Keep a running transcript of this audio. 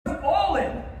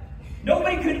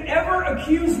Nobody could ever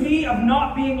accuse me of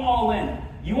not being all in.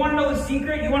 You want to know the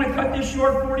secret? You want to cut this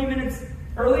short 40 minutes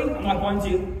early? I'm not going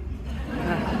to.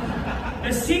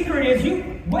 The secret is,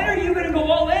 when are you going to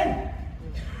go all in?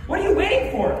 What are you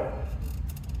waiting for?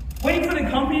 Waiting for the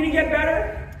company to get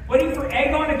better? Waiting for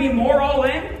Aegon to be more all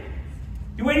in?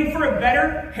 You're waiting for a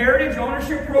better heritage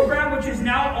ownership program, which is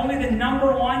now only the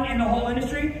 #1 in the whole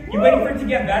industry? You're waiting for it to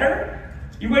get better?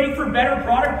 You're waiting for better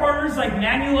product partners like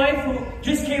Manulife, who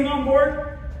just came on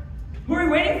board? Who are you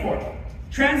waiting for?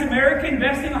 Transamerica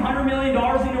investing $100 million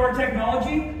into our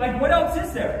technology? Like, what else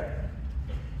is there?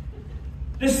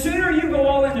 The sooner you go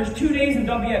all in, there's 2 days in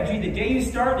WFG. The day you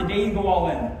start, the day you go all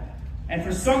in. And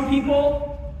for some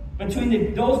people,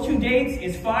 between those 2 dates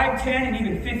is 5, 10, and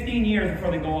even 15 years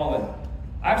before they go all in.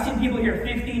 I've seen people here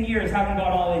 15 years haven't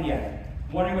got all in yet,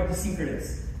 wondering what the secret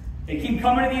is. They keep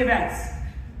coming to the events.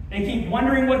 They keep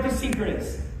wondering what the secret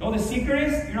is. No, the secret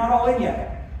is you're not all in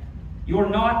yet. You're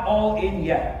not all in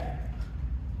yet.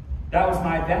 That was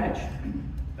my advantage,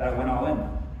 that I went all in.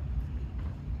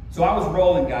 So I was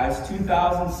rolling, guys.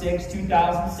 2006,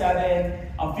 2007.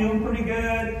 I'm feeling pretty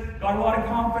good. Got a lot of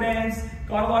confidence.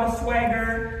 Got a lot of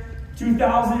swagger.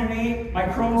 2008, my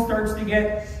Crohn starts to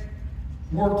get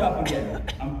worked up again.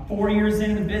 I'm 4 years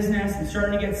into the business and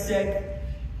starting to get sick.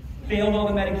 Failed all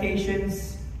the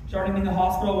medications. Starting in the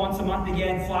hospital once a month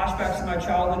again. Flashbacks to my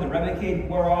childhood. The Remicade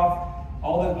wore off.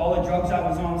 All the drugs I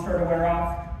was on started to wear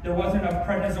off. There wasn't enough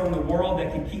prednisone in the world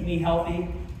that could keep me healthy.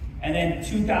 And then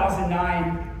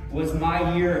 2009 was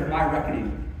my year of my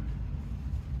reckoning.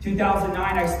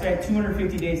 2009, I spent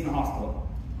 250 days in the hospital.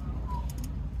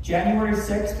 January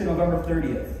 6th to November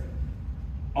 30th.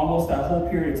 Almost that whole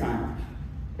period of time.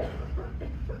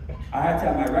 I had to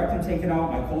have my rectum taken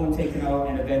out, my colon taken out,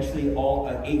 and eventually all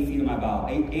 8 feet of my bowel.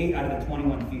 8 out of the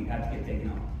 21 feet had to get taken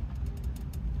out.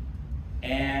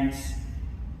 And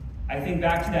I think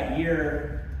back to that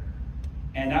year,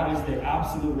 and that was the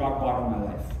absolute rock bottom of my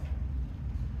life.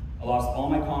 I lost all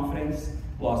my confidence,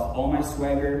 lost all my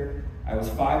swagger. I was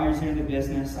 5 years into the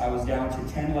business. I was down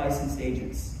to 10 licensed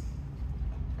agents.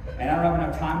 And I don't have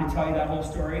enough time to tell you that whole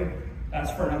story.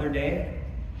 That's for another day.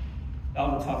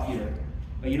 That was a tough year.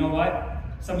 But you know what?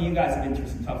 Some of you guys have been through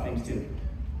some tough things too.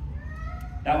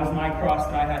 That was my cross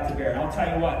that I had to bear. And I'll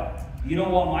tell you what, you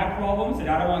don't want my problems, and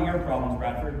I don't want your problems,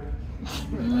 Bradford.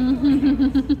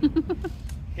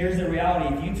 Here's the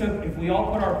reality. If we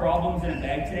all put our problems in a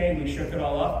bag today and we shook it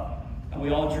all up and we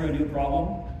all drew a new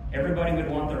problem, everybody would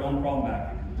want their own problem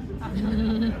back.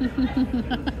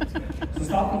 So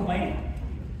stop complaining.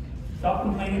 Stop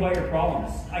complaining about your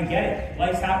problems. I get it.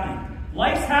 Life's happening.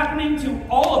 Life's happening to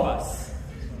all of us.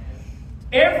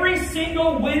 Every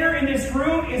single winner in this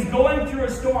room is going through a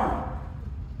storm.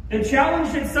 The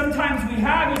challenge that sometimes we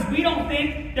have is we don't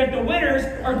think that the winners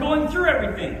are going through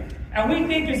everything. And we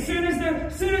think as soon as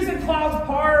the clouds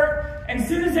part, and as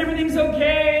soon as everything's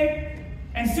okay,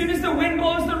 and as soon as the wind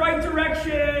blows the right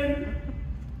direction,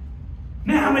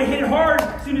 man, I'm gonna hit it hard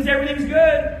as soon as everything's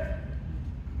good.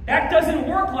 That doesn't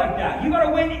work like that. You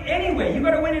gotta win anyway. You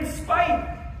gotta win in spite.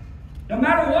 No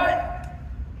matter what.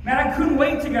 Man, I couldn't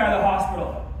wait to get out of the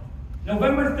hospital.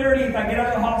 November 30th, I get out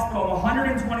of the hospital. I'm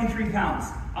 123 pounds.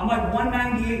 I'm like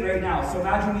 198 right now, so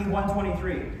imagine me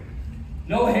 123.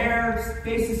 No hair,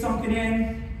 face is sunken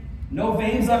in, no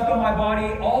veins left on my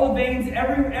body. All the veins,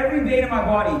 every vein in my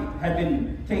body had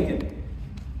been taken.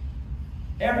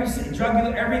 Every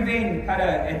vein had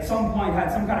at some point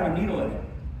had some kind of a needle in it.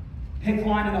 PICC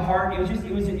line in the heart.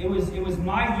 It was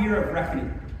my year of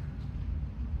reckoning.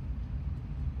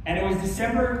 And it was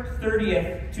December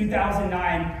 30th,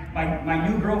 2009. My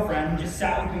new girlfriend who just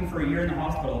sat with me for a year in the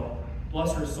hospital.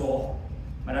 Bless her soul.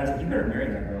 My dad's like, you better marry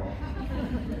that girl.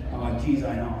 I'm like, geez,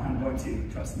 I know. I'm going to.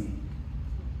 Trust me.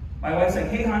 My wife's like,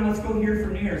 hey, hon, let's go here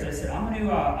for New Year's. I said, I'm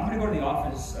gonna go to the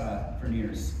office for New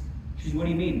Year's. She said, what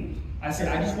do you mean? I said,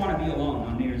 I just want to be alone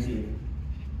on New Year's Eve.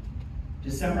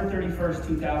 December 31st,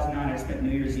 2009, I spent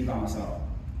New Year's Eve by myself.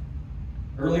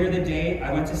 Earlier the day,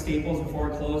 I went to Staples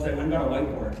before it closed. I went and got a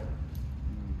whiteboard.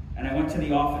 And I went to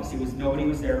the office. Nobody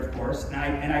was there, of course. And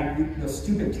I those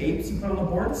stupid tapes you put on the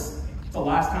boards, it's the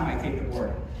last time I taped the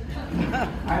board.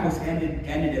 I almost ended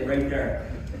it right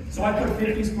there. So I put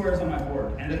 50 squares on my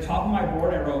board. And at the top of my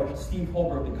board, I wrote Steve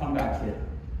Holbrook, the comeback kid.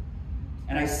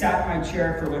 And I sat in my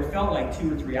chair for what felt like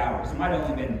 2 or 3 hours. It might have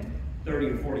only been 30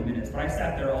 or 40 minutes, but I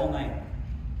sat there all night.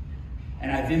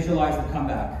 And I visualized the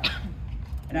comeback.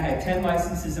 And I had 10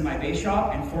 licenses in my base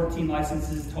shop and 14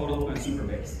 licenses total with my super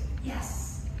base.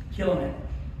 Yes, killing it.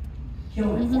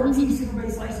 Killing it. 14 super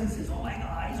base licenses. Oh my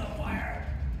God, he's on fire.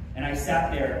 And I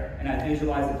sat there and I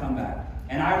visualized the comeback.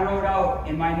 And I wrote out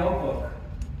in my notebook,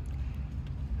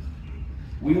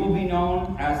 We will be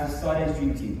known as the Sud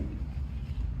Dream Team.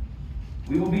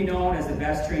 We will be known as the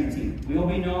best trained team. We will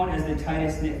be known as the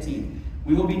tightest knit team.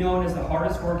 We will be known as the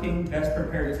hardest working, best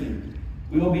prepared team.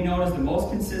 We will be known as the most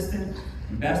consistent,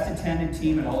 best attended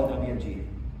team in all of WFG.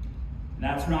 And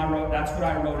that's what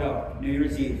I wrote out New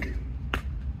Year's Eve.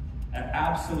 At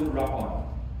absolute rock bottom.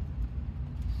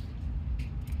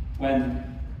 When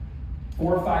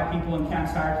 4 or 5 people in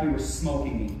Camps Hierarchy were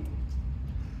smoking me.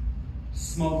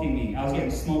 Smoking me. I was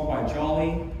getting smoked by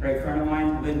Jolly, a great friend of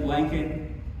mine, Lynn Blanken.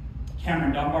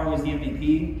 Cameron Dunbar was the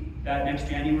MVP that next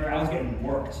January. I was getting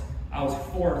worked. I was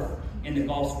 4th in the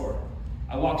golf score.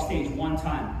 I walked stage 1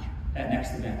 time that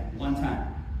next event, 1 time.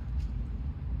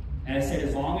 And I said,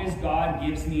 as long as God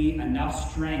gives me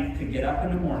enough strength to get up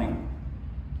in the morning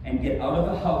and get out of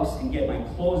the house and get my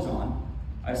clothes on,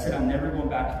 I said, I'm never going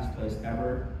back to this place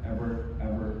ever, ever,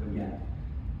 ever again.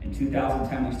 In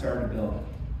 2010, we started to build.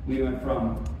 We went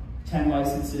from 10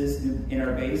 licenses in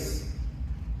our base.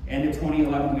 End of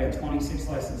 2011, we had 26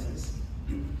 licenses.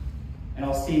 And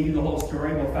I'll save you the whole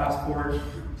story. We'll fast forward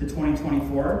to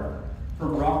 2024.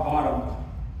 From rock bottom,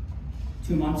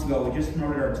 2 months ago, we just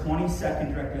promoted our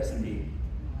 22nd direct SMD.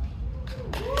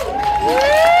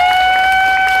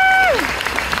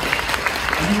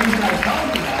 And the reason I tell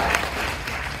you that,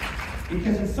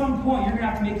 because at some point you're going to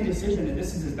have to make a decision that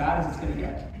this is as bad as it's going to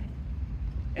get.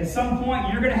 At some point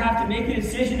you're going to have to make a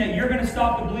decision that you're going to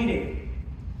stop the bleeding.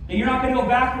 That you're not going to go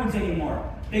backwards anymore.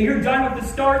 That you're done with the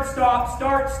start, stop,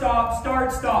 stops.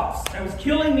 That was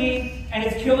killing me, and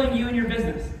it's killing you and your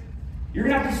business. You're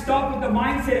going to have to stop with the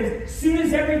mindset of, soon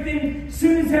as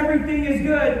everything is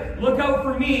good, look out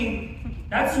for me.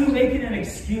 That's you making an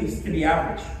excuse to be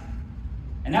average.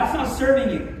 And that's not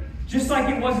serving you, just like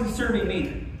it wasn't serving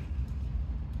me.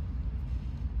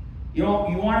 You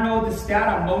want to know what the stat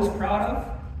I'm most proud of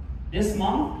this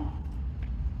month?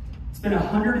 It's been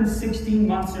 116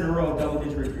 months in a row of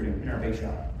double-digit recruiting in our base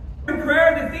shop.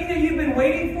 Prayer, the thing that you've been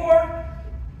waiting for,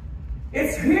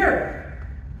 it's here.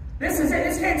 This is it.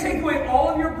 This can't take away all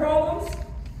of your problems.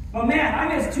 But man, I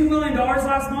missed $2 million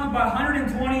last month by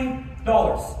 $120.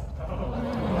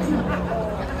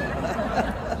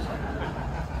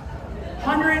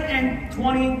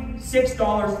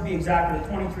 $126 to be exact, or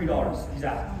 $23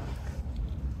 exactly.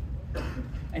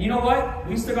 And you know what?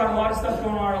 We still got a lot of stuff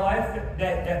going on in our life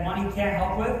that money can't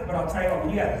help with, but I'll tell you what,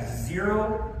 when you have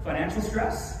zero financial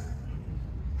stress,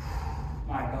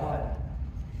 my God.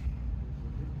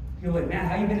 You're like, man,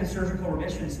 how you been in surgical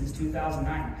remission since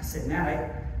 2009? I said,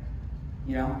 man,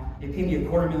 they paid me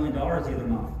 $250,000 the other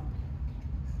month.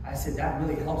 I said, that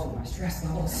really helps with my stress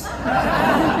levels.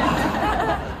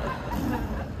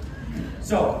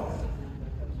 So,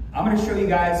 I'm going to show you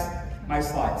guys my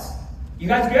slides. You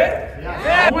guys good?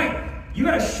 Yeah. Point. You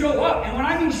got to show up. And when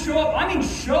I mean show up, I mean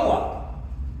show up.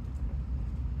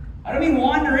 I don't mean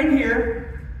wander in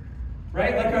here,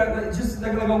 right? Like a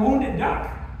wounded duck.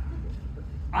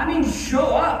 I mean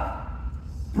show up.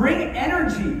 Bring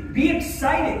energy. Be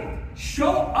excited.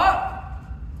 Show up.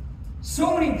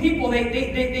 So many people,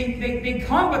 they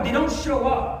come, but they don't show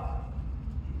up.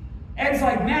 And it's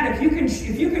like, man, if you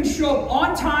can show up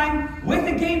on time with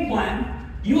a game plan,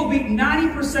 you will beat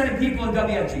 90% of people in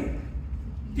WFG.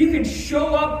 If you can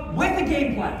show up with a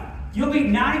game plan, you'll beat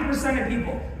 90% of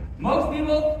people. Most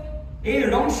people either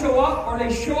don't show up or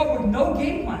they show up with no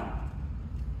game plan.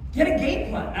 Get a game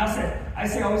plan. And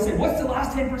I always say, what's the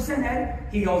last 10%, Ed?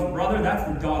 He goes, brother, that's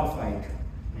the dog fight.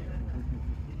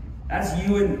 That's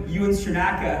you and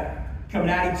Shanaka coming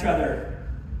at each other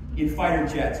in fighter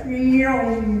jets. That's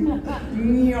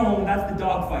the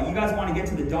dog fight. You guys want to get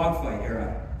to the dog fight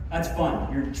era. That's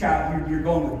fun. You're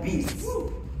going with beasts,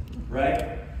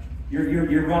 right?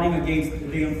 You're running against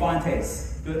the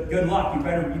Infantes. Good luck. You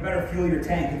better fuel your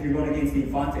tank if you're going against the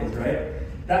Infantes, right?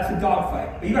 That's a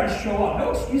dogfight. But you got to show up.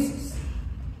 No excuses.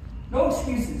 No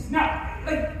excuses. Now,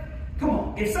 come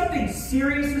on. If something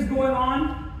serious is going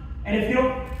on, and if you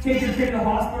don't take your kid to the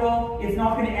hospital, it's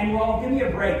not going to end well. Give me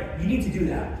a break. You need to do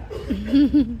that.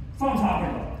 That's all I'm talking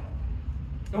about.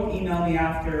 Don't email me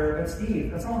after. But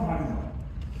Steve, that's all I'm talking about.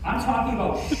 I'm talking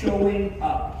about showing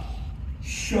up.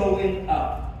 Showing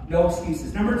up. No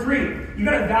excuses. Number 3, you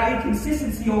got to value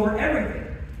consistency over everything.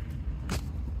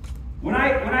 When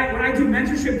I do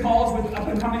mentorship calls with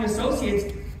up-and-coming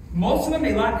associates, most of them,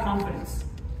 they lack confidence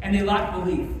and they lack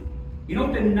belief. You know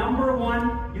what the number one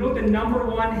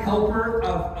helper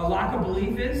of a lack of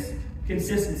belief is?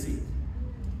 Consistency.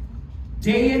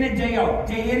 Day in and day out,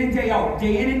 day in and day out,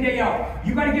 day in and day out.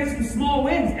 You got to get some small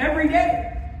wins every day.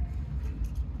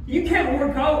 You can't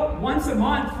work out once a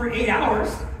month for 8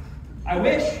 hours. I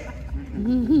wish.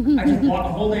 I just want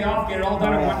the whole day off, get it all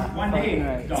done in one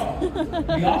day. Dog. It'd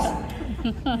be awesome.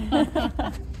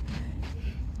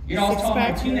 You know, I was telling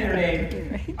my team the other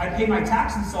day, I pay my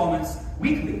tax installments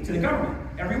weekly to the government,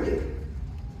 every week.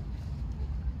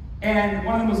 And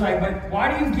one of them was like, but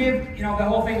why do you give, you know, the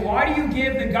whole thing, why do you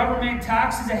give the government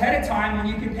taxes ahead of time when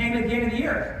you can pay them at the end of the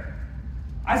year?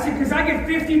 I said, because I get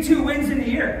 52 wins in the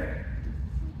year.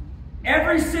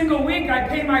 Every single week I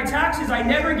pay my taxes, I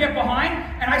never get behind,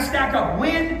 and I stack up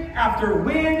win after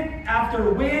win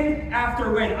after win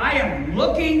after win. I am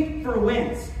looking for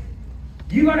wins.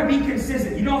 You got to be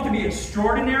consistent. You don't have to be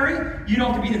extraordinary. You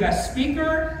don't have to be the best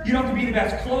speaker. You don't have to be the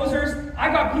best closers.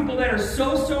 I got people that are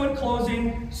so-so at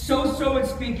closing, so-so at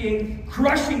speaking,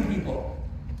 crushing people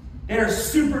that are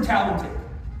super talented,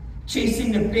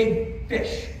 chasing the big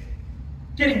fish,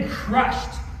 getting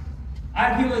crushed. I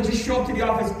have people that just show up to the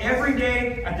office every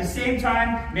day at the same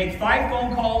time, make 5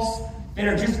 phone calls that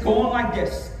are just going like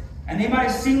this. And they might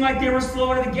have seemed like they were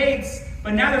slow out of the gates,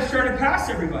 but now they're starting to pass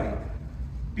everybody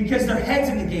because their head's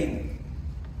in the game.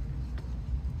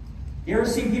 You ever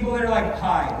see people that are like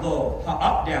high, low,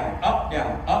 up, down, up,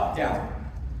 down, up, down?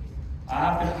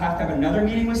 I have to have another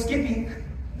meeting with Skippy.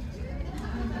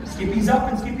 Skippy's up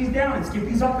and Skippy's down, and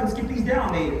Skippy's up and Skippy's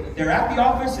down. They're at the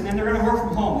office and then they're going to work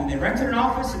from home. And they rented an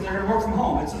office and they're going to work from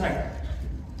home. It's just like,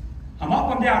 I'm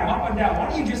up, I'm down, I'm up, I'm down. Why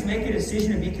don't you just make a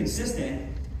decision and be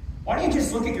consistent? Why don't you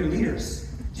just look at your leaders?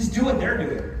 Just do what they're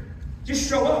doing. Just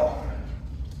show up.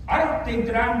 I don't think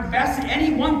that I'm best at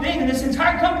any one thing in this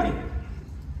entire company.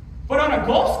 But on a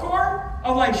goal score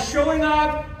of like showing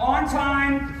up on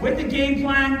time with the game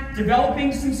plan,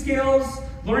 developing some skills,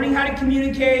 learning how to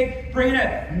communicate, bringing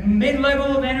a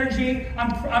mid-level of energy.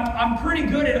 I'm pretty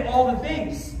good at all the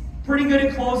things. Pretty good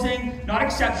at closing, not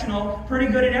exceptional, pretty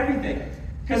good at everything.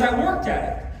 Because I worked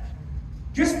at it.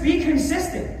 Just be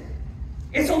consistent.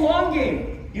 It's a long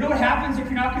game. You know what happens if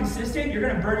you're not consistent? You're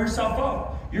going to burn yourself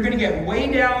out. You're going to get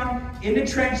way down in the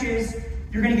trenches.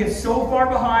 You're going to get so far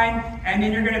behind, and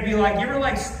then you're going to be like, you ever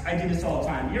like, I do this all the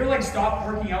time. You ever like stop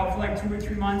working out for like 2 or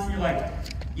 3 months, and you're like,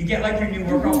 you get like your new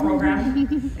workout program,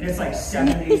 and it's like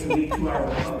 7 days a week, 2-hour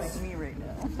workouts. Me right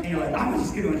now. And you're like, I'm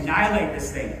just going to annihilate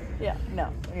this thing. Yeah,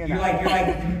 no, you're You're not. like,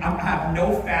 I have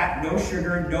no fat, no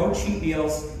sugar, no cheat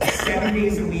meals, 7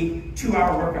 days a week,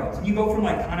 2-hour workouts. And you go from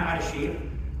like kind of out of shape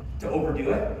to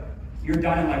overdo it. You're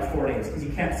done in like 4 days because you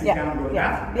can't sit down and go to the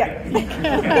bathroom.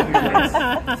 Right?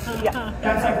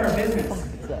 That's like our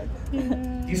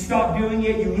business. You stop doing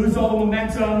it, you lose all the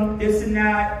momentum, this and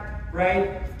that,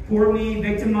 right? Poor me,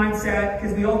 victim mindset,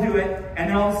 because we all do it. And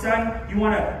then all of a sudden, you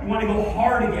want to go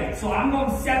hard again. So I'm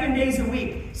going 7 days a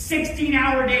week,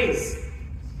 16-hour days.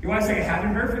 Your wife's like, I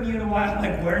haven't heard from you in a while. I'm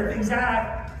like, where are things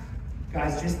at?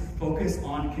 Guys, just focus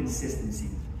on consistency.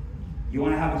 You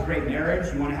want to have a great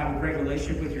marriage. You want to have a great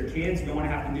relationship with your kids. You don't want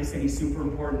to have to miss any super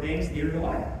important things. Neither do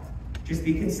I. Just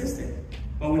be consistent.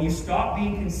 But when you stop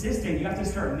being consistent, you have to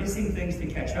start missing things to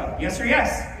catch up. Yes or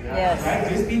yes? Yes. Right?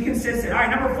 Just be consistent. All right,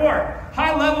 number 4,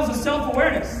 high levels of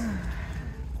self-awareness.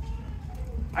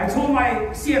 I told my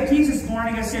CFTs this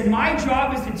morning, I said, my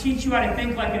job is to teach you how to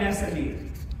think like an SMD.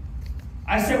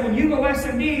 I said, when you go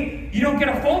SMD, you don't get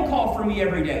a phone call from me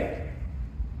every day.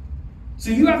 So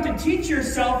you have to teach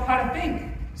yourself how to think.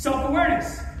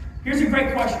 Self-awareness. Here's a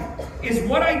great question. Is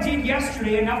what I did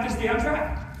yesterday enough to stay on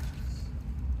track?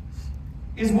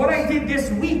 Is what I did this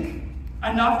week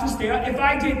enough to stay on? If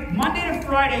I did Monday to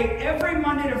Friday, every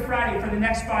Monday to Friday for the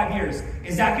next 5 years,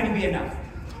 is that going to be enough?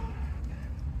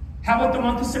 How about the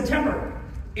month of September?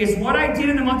 Is what I did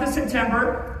in the month of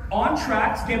September on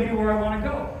track to get me to where I want to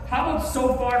go? How about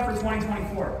so far for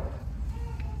 2024?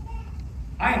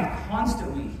 I am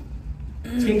constantly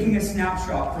taking a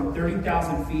snapshot from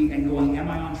 30,000 feet and going, am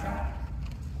I on track?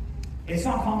 It's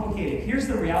not complicated. Here's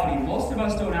the reality. Most of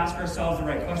us don't ask ourselves the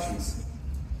right questions.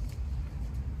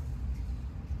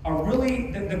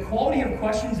 Really, the quality of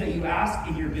questions that you ask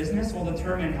in your business will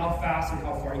determine how fast and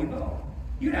how far you go.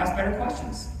 You'd ask better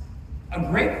questions. A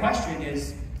great question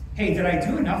is, hey, did I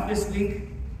do enough this week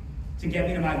to get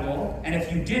me to my goal? And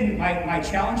if you didn't, my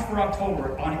challenge for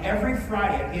October, on every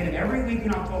Friday, at the end of every week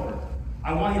in October,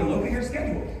 I want you to look at your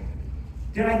schedule.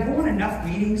 Did I go on enough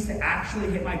meetings to actually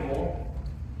hit my goal?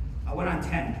 I went on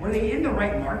 10. Were they in the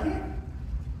right market?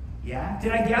 Yeah.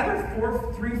 Did I gather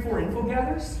 3 or 4 info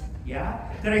gathers?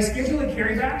 Yeah. Did I schedule the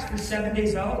carrybacks for 7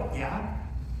 days out? Yeah.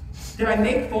 Did I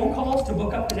make phone calls to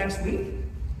book up the next week?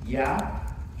 Yeah.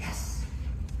 Yes.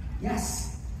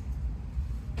 Yes.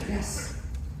 Yes.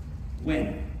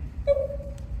 When?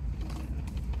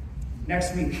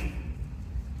 Next week.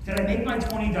 Did I make my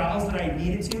 20 dials that I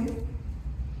needed to?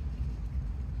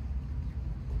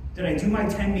 Did I do my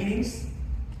 10 meetings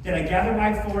Did I gather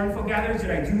my 4 info gatherers?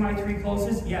 Did I do my 3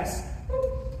 closes? Yes.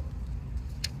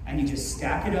 And you just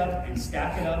stack it up and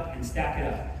stack it up and stack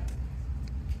it up.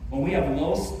 When we have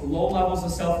low levels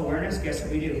of self-awareness, guess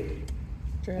what we do?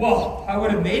 True. Well, I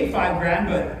would have made $5 grand,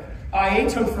 but IA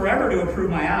took forever to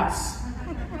approve my apps.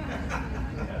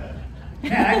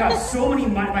 Man, I got so many,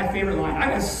 my favorite line, I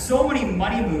got so many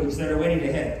money moves that are waiting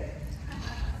to hit.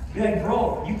 Be like,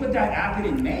 bro, you put that app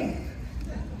in May.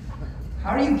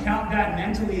 How do you count that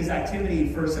mentally as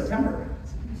activity for September?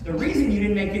 The reason you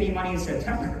didn't make any money in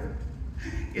September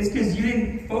is because you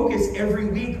didn't focus every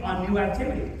week on new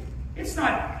activity. It's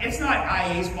not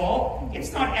IA's fault.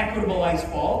 It's not Equitable Life's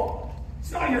fault.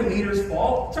 It's not your leader's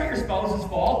fault. It's not your spouse's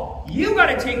fault. You got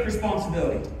to take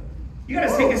responsibility. You got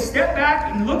to take a step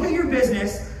back and look at your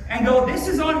business and go, this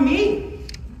is on me.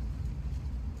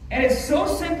 And it's so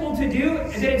simple to do,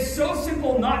 and then it's so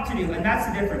simple not to do, and that's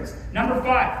the difference. Number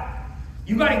 5,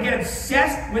 you got to get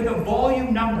obsessed with a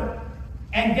volume number,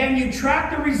 and then you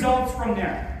track the results from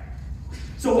there.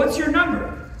 So what's your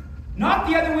number? Not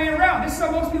the other way around. This is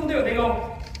how most people do it. They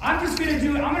go, I'm going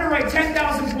to write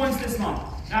 10,000 points this month.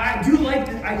 Now I do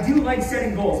like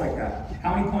setting goals like that.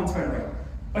 How many points do I write?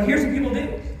 But here's what people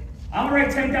do. I'm going to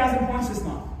write 10,000 points this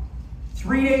month.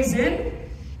 3 days in,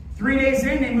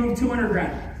 they move 200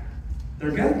 grand.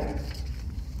 They're good.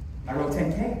 I wrote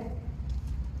 10K.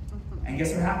 And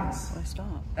guess what happens? I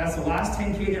stop. That's the last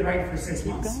 10K they write for 6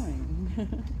 months.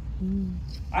 Going.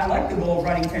 I like the goal of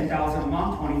writing 10,000 a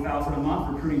month, 20,000 a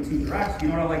month, recruiting 2 directs. You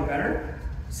know what I like better?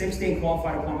 6-day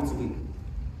qualified appointments a week.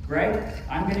 Greg,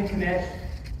 I'm going to commit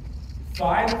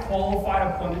 5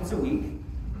 qualified appointments a week.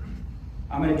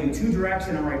 I'm going to do 2 directs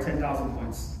and I'll write 10,000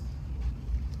 points.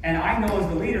 And I know as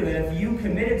the leader that if you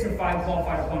committed to 5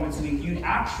 qualified appointments a week, you'd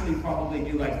actually probably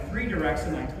do like 3 directs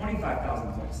and like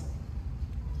 25,000 points.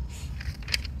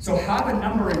 So have a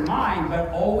number in mind, but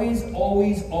always,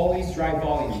 always, always drive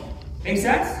volume. Make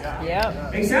sense? Yeah.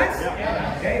 Make sense?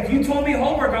 Yeah. Okay, if you told me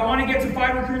homework, I want to get to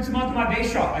 5 recruits a month in my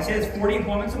base shop, I say it's 40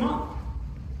 appointments a month.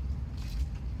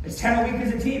 It's 10 a week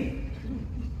as a team.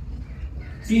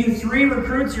 So you do 3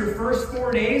 recruits your first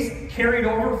 4 days, carried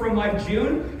over from like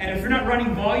June, and if you're not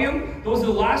running volume, those are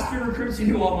the last 3 recruits you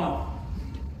do all month.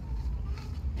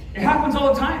 It happens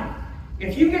all the time.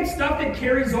 If you get stuff that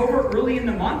carries over early in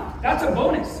the month, that's a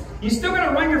bonus. You still got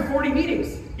to run your 40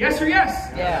 meetings. Yes or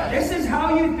yes? Yeah. This is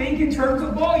how you think in terms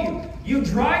of volume. You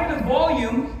drive the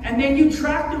volume and then you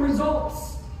track the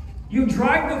results. You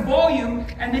drive the volume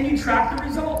and then you track the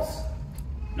results.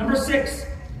 Number 6,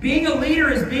 being a leader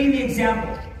is being the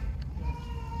example.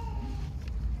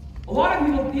 A lot of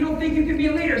people, you don't think you can be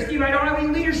a leader. Steve, I don't have any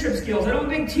leadership skills. I don't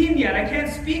have a big team yet. I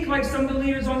can't speak like some of the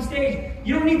leaders on stage.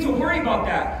 You don't need to worry about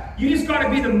that. You just got to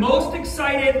be the most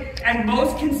excited and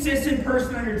most consistent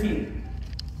person on your team.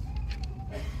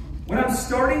 When I'm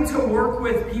starting to work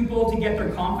with people to get their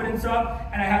confidence up,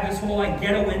 and I have this whole like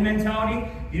get a win mentality,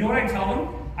 you know what I tell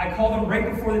them? I call them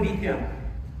right before the BPM.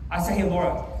 I say, hey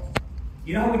Laura,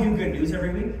 you know how we do good news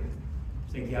every week?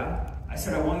 She's like, yeah. I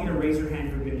said, I want you to raise your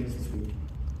hand for good news this week.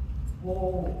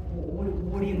 Well,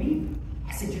 what do you mean?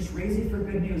 I said, just raise it for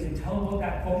good news and tell them about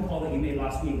that phone call that you made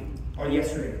last week or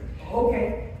yesterday.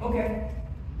 Okay.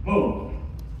 Boom.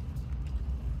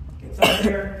 Gets up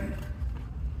there.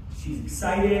 She's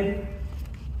excited.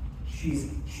 She's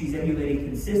emulating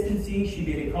consistency. She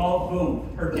made a call.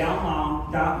 Boom. Her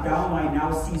downline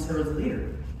now sees her as a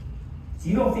leader. So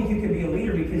you don't think you can be a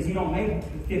leader because you don't make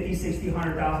 $50,000, $60,000,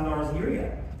 $100,000 a year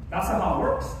yet. That's not how it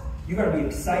works. You got to be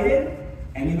excited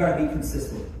and you got to be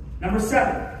consistent. Number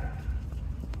 7.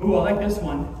 Ooh, I like this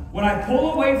one. When I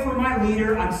pull away from my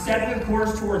leader, I'm setting a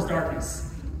course towards darkness.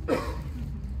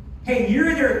 Hey, you're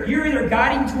either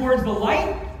guiding towards the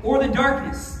light or the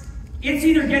darkness. It's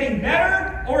either getting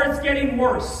better or it's getting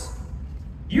worse.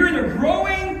 You're either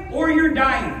growing or you're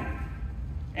dying.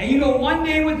 And you go 1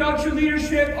 day without your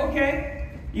leadership, okay.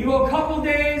 You go a couple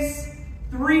days,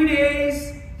 3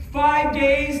 days, 5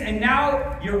 days, and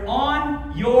now you're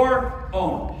on your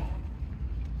own.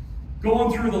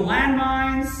 Going through the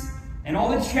landmines and all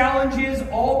the challenges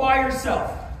all by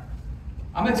yourself.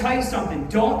 I'm going to tell you something.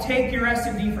 Don't take your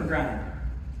SMD for granted.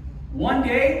 One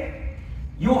day,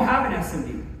 you won't have an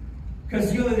SMD.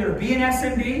 Because you'll either be an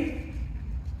SMD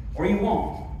or you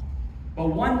won't. But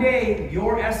one day,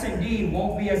 your SMD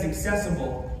won't be as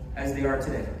accessible as they are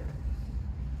today.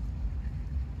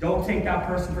 Don't take that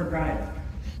person for granted.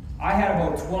 I had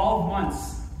about 12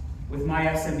 months with my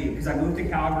SMD because I moved to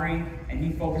Calgary and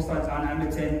he focused on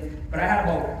Edmonton. But I had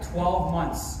about 12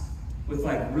 months with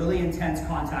like really intense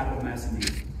contact with my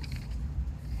SMD.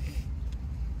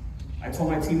 I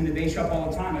told my team in the base shop all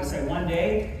the time, I said, one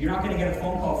day, you're not going to get a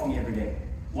phone call from me every day.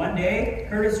 One day,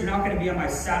 Curtis, you're not going to be on my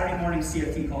Saturday morning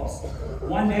CFT calls.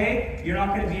 One day, you're not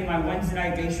going to be in my Wednesday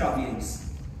night day shop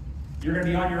meetings. You're going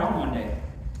to be on your own one day.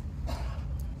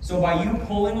 So by you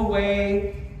pulling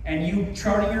away and you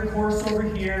charting your course over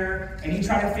here and you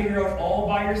try to figure out all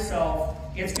by yourself,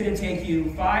 it's going to take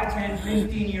you 5, 10,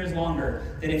 15 years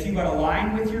longer than if you got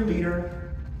aligned with your leader.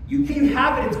 You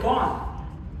have it, it's gone.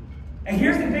 And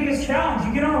here's the biggest challenge.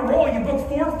 You get on a roll, you book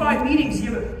 4 or 5 meetings,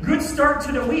 you have a good start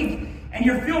to the week, and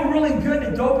you feel really good,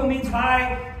 the dopamine's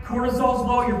high, cortisol's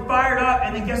low, you're fired up,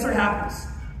 and then guess what happens?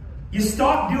 You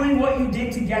stop doing what you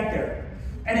did to get there.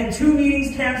 And then 2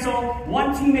 meetings cancel,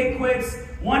 1 teammate quits,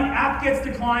 1 app gets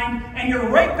declined, and you're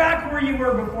right back where you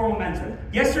were before momentum.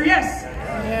 Yes or yes?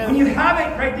 Yeah. When you have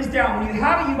it, write this down. When you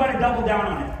have it, you gotta double down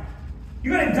on it.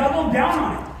 You gotta double down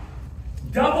on it.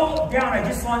 Double down. I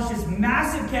just launched this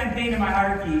massive campaign in my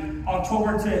hierarchy,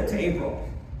 October to April.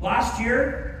 Last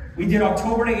year, we did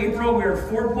October to April. We were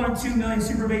 4.2 million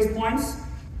super base points,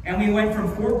 and we went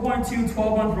from 4.2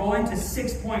 12-month rolling to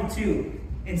 6.2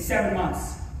 in 7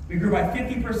 months. We grew by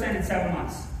 50% in 7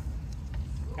 months.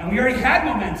 And we already had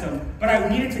momentum, but I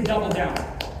needed to double down.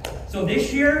 So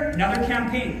this year, another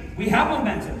campaign. We have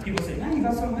momentum. People say, man, you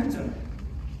got some momentum.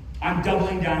 I'm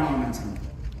doubling down on momentum.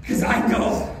 Because I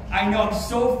know I'm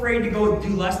so afraid to go do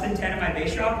less than 10 in my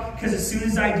base shop, because as soon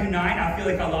as I do 9, I feel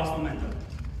like I lost momentum.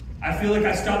 I feel like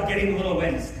I stopped getting the little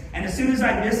wins. And as soon as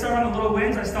I miss out on the little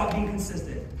wins, I stop being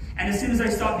consistent. And as soon as I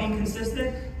stop being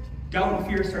consistent, doubt and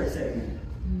fear starts setting in.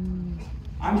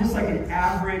 I'm just like an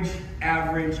average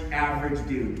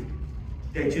dude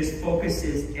that just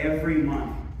focuses every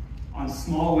month on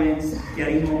small wins,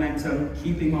 getting momentum,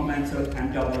 keeping momentum,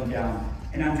 and doubling down.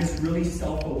 And I'm just really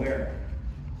self-aware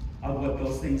of what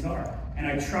those things are. And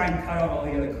I try and cut out all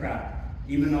the other crap,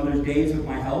 even though there's days with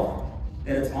my health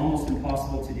that it's almost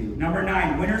impossible to do. Number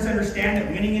 9, winners understand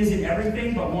that winning isn't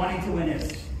everything, but wanting to win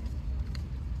is.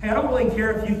 Hey, I don't really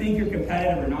care if you think you're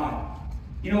competitive or not.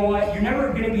 You know what? You're never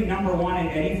going to be number 1 in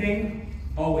anything,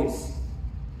 always.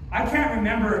 I can't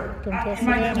remember, in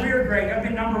my career, Greg, I've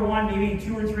been number 1 maybe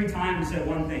 2 or 3 times at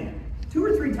one thing. 2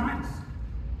 or 3 times.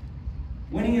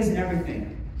 Winning isn't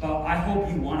everything, but I hope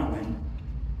you want to win.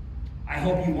 I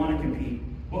hope you want to compete.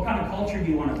 What kind of culture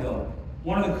do you want to build?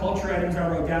 One of the culture items I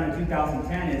wrote down in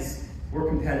 2010 is, we're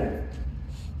competitive.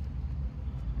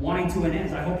 Wanting to win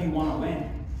is, I hope you want to win.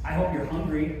 I hope you're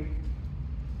hungry.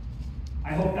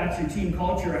 I hope that's your team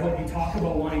culture. I hope you talk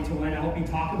about wanting to win. I hope you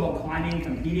talk about climbing,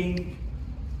 competing.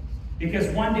 Because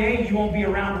one day you won't be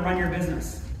around to run your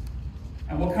business.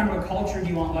 And what kind of a culture do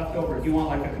you want left over? Do you want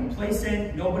like a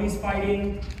complacent, nobody's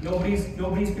fighting, nobody's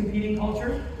competing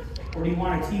culture? Or do you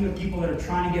want a team of people that are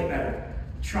trying to get better,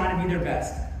 trying to be their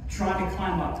best, trying to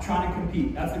climb up, trying to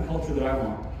compete? That's the culture that I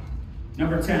want.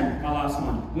 Number 10, my last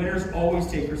one. Winners always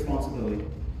take responsibility.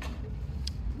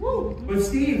 Woo! But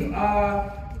Steve,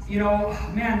 you know,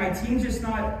 man, my team's just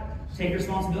not take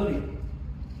responsibility.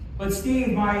 But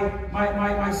Steve,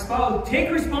 my spouse,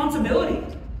 take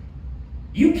responsibility.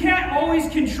 You can't always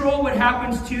control what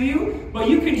happens to you, but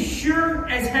you can sure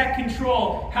as heck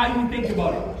control how you think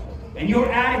about it, and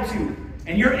your attitude,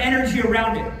 and your energy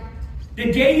around it.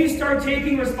 The day you start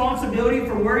taking responsibility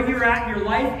for where you're at in your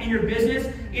life and your business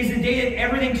is the day that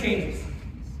everything changes.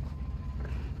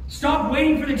 Stop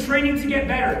waiting for the training to get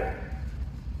better.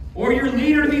 Or your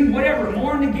leader to be whatever,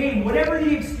 more in the game, whatever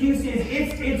the excuse is,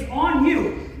 it's on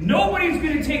you. Nobody's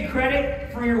going to take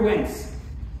credit for your wins.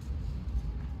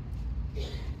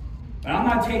 But I'm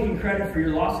not taking credit for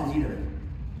your losses either.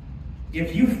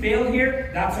 If you fail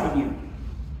here, that's on you.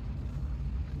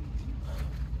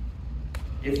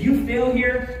 If you fail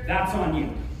here, that's on you.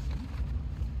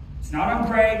 It's not on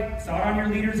Craig, it's not on your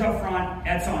leaders up front,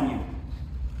 that's on you.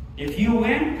 If you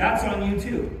win, that's on you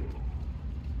too.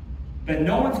 But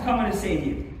no one's coming to save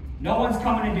you. No one's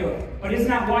coming to do it. But isn't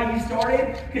that why you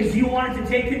started? Because you wanted to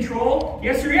take control?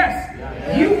 Yes or yes?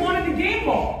 Yeah. You wanted the game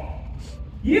ball.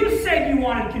 You said you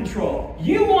wanted control.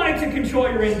 You wanted to control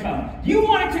your income. You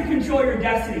wanted to control your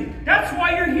destiny. That's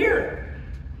why you're here.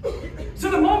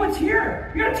 So the moment's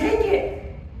here. You gotta take it.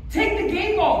 Take the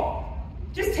game ball.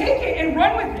 Just take it and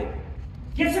run with it.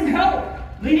 Get some help.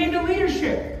 Lean into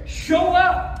leadership. Show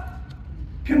up.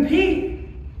 Compete.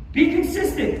 Be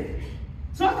consistent.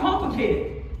 It's not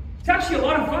complicated. It's actually a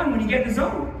lot of fun when you get in the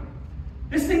zone.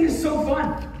 This thing is so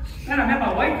fun. Man, I met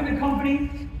my wife in the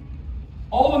company.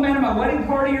 All the men at my wedding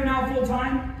party are now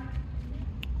full-time.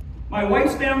 My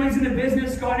wife's family's in the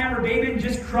business. Scott and Amber Bateman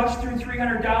just crushed through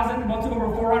 300,000, about to go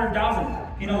over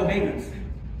 400,000. You know the Batemans.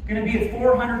 Going to be at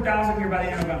 400,000 here by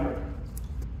the end of November.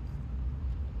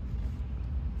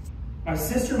 My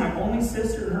sister, my only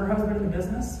sister, and her husband in the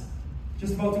business,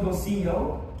 Just about to go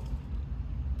CEO.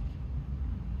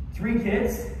 3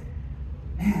 kids.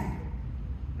 Man,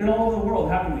 been all over the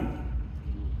world, haven't we?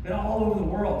 Been all over the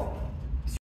world.